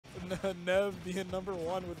Nev being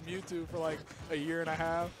 #1 with Mewtwo for like a year and a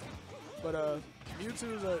half. But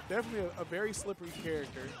Mewtwo is definitely a very slippery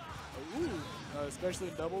character. Especially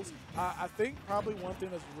in doubles. I think probably one thing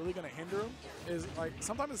that's really going to hinder him is like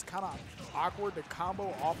sometimes it's kind of awkward to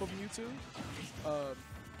combo off of Mewtwo.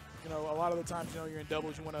 You know, a lot of the times, you know, you're in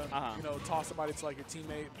doubles, you want to, you know, toss somebody to like your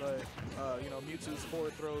teammate, but you know, Mewtwo's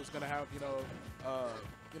forward throw is going to have, you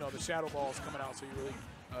know, the shadow balls coming out, so you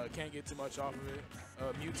really can't get too much off of it.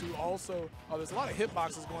 Mewtwo also, there's a lot of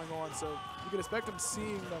hitboxes going on, so you can expect him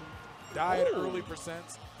seeing them die at early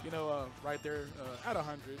percents. You know, right there at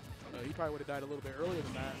 100. He probably would have died a little bit earlier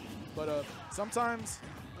than that. But sometimes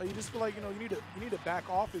you just feel like, you know, you need to back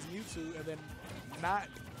off his Mewtwo and then not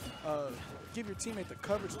give your teammate the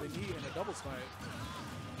coverage they need in a doubles fight.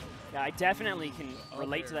 Yeah, I definitely can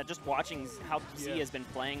relate to that. Just watching how Z has been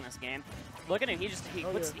playing this game. Look at him. He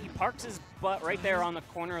parks his butt right there on the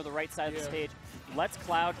corner of the right side of the stage. Lets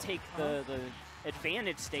Cloud take the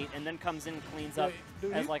advantage state and then comes in and cleans up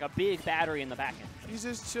as like a big battery in the back end. He's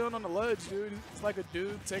just chilling on the ledge, dude. It's like a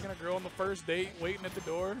dude taking a girl on the first date, waiting at the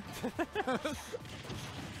door.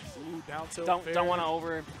 Ooh, down tilt. Don't want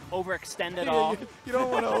to overextend at all. You don't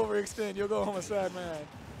want to overextend. You'll go home a sad man.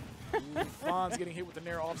 Ooh, Fons getting hit with the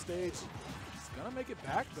nair off stage. He's gonna make it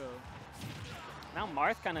back though. Now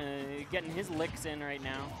Marth kind of getting his licks in right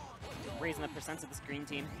now, raising the percents of the screen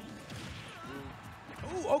team.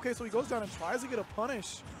 Ooh, okay, so he goes down and tries to get a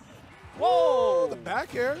punish. Whoa! The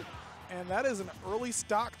back air, and that is an early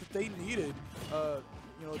stock that they needed,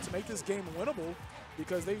 you know, to make this game winnable,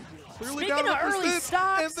 because they clearly got an early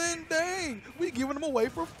stock. And then, dang, we giving them away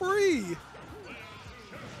for free.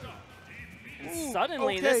 Ooh,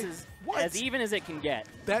 suddenly, this is as even as it can get.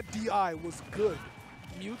 That DI was good.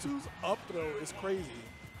 Mewtwo's up throw is crazy.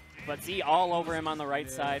 But Z all over him on the right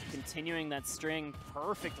side, continuing that string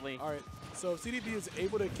perfectly. All right, so if CDB is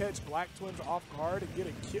able to catch Blacktwins off guard and get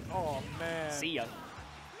a kill, oh man. See ya.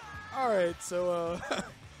 All right, so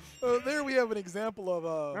there we have an example of.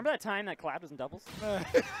 Remember that time that Cloud was in doubles?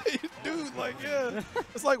 Dude, like, yeah.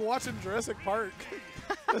 It's like watching Jurassic Park.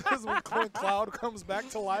 This is when Cloud comes back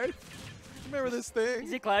to life. Remember this thing? You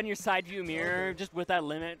see Cloud in your side view mirror, just with that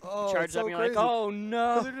limit charged up, and you're like, oh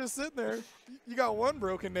no. Because they're just sitting there. You got one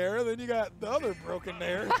broken nair, then you got the other broken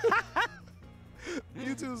nair.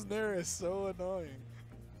 Mewtwo's nair is so annoying.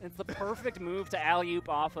 It's the perfect move to alley-oop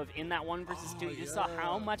off of in that 1 versus 2. You just saw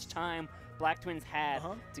how much time Blacktwins had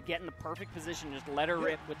to get in the perfect position, just let her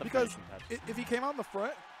rip with the finishing touch. If he came out in the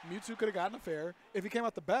front, Mewtwo could have gotten a fair. If he came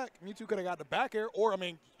out the back, Mewtwo could have gotten the back air, or, I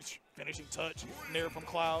mean, finishing touch, nair from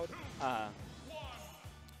Cloud. Well,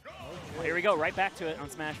 here we go, right back to it on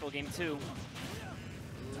Smashville Game 2.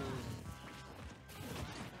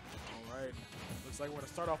 All right, looks like we're going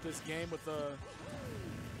to start off this game with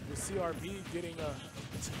CRB getting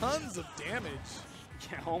tons of damage.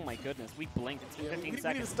 Yeah, oh my goodness, we blinked. It's 15 seconds.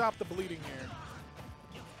 We need to stop the bleeding here.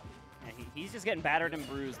 Yeah, he's just getting battered and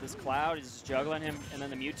bruised. This Cloud is just juggling him, and then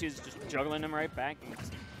the Mewtwo's just juggling him right back.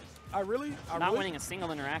 I'm not winning a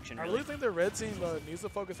single interaction. I really think the red team needs to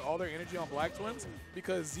focus all their energy on Blacktwins,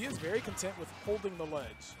 because Z is very content with holding the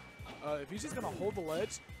ledge. If he's just going to hold the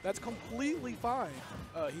ledge, that's completely fine.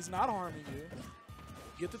 He's not harming you.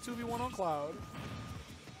 Get the 2v1 on Cloud.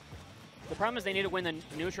 The problem is they need to win the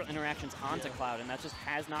neutral interactions onto Cloud, and that just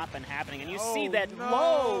has not been happening. And you see that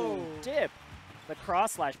low dip. The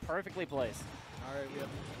cross slash perfectly placed. All right, we have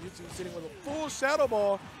Mewtwo sitting with a full Shadow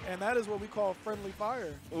Ball, and that is what we call friendly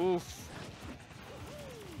fire. Oof.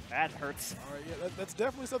 That hurts. All right, yeah, that's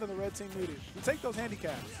definitely something the red team needed. We take those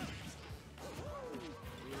handicaps.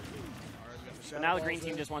 Right, now the green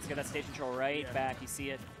team just wants to get that stage control right back. You see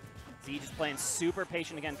it. Z just playing super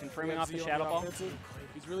patient again, confirming off the Shadow Ball.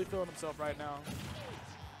 He's really feeling himself right now.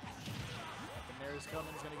 Nair's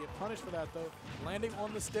coming. He's going to get punished for that, though. Landing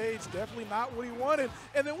on the stage, definitely not what he wanted.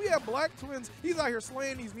 And then we have Blacktwins. He's out here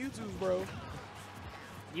slaying these Mewtwo's, bro.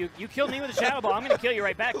 You killed me with a Shadow Ball. I'm going to kill you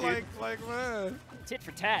right back, dude. Like, man. Tit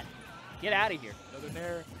for tat. Get out of here. Another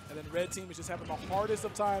Nair. And then red team is just having the hardest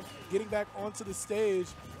of time getting back onto the stage.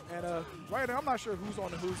 And right now, I'm not sure who's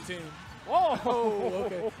on whose team. Whoa,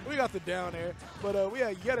 okay. We got the down air. But we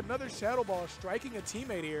had yet another Shadow Ball striking a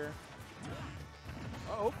teammate here.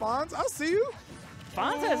 Uh-oh, Fons, I see you.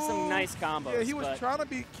 Fons has some nice combos. Yeah, he was trying to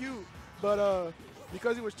be cute, but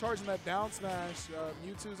because he was charging that down smash,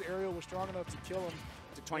 Mewtwo's aerial was strong enough to kill him.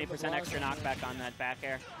 To 20% extra knockback on that back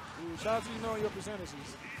air. Ooh, shout out to you knowing your percentages.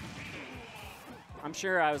 I'm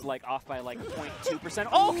sure I was like off by like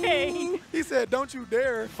 0.2%. Okay. Ooh, he said, don't you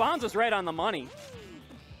dare. Fons was right on the money.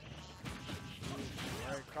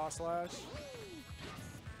 All right, cross slash.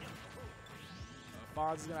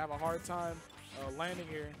 Fons is going to have a hard time landing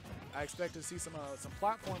here. I expect to see some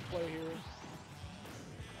platform play here.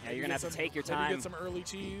 Yeah, you're going to have to take your time. Maybe get some early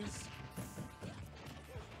cheese.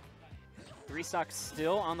 3 stocks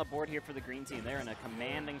still on the board here for the green team. They're in a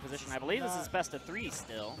commanding position. I believe this is best of 3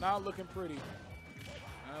 still. Not looking pretty.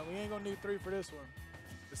 We ain't going to need 3 for this one.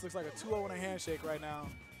 This looks like a 2-0 and a handshake right now.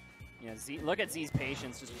 Yeah, Z, look at Z's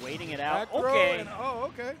patience, just waiting it out. Back Okay. And,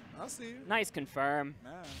 oh, okay. I see you. Nice confirm.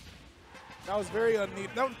 Man. That was very unneat.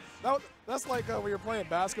 That's like when you're playing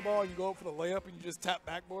basketball and you go up for the layup and you just tap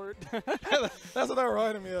backboard. That's what that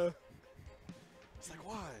reminded me of. It's like,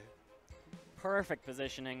 why? Perfect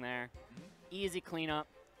positioning there. Easy cleanup.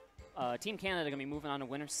 Team Canada going to be moving on to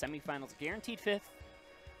winners semifinals, guaranteed 5th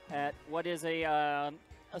at what is a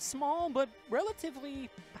small but relatively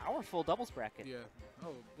powerful doubles bracket. Yeah.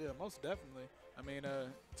 Oh, yeah, most definitely. I mean,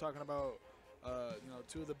 talking about,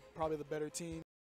 2 of the probably the better teams.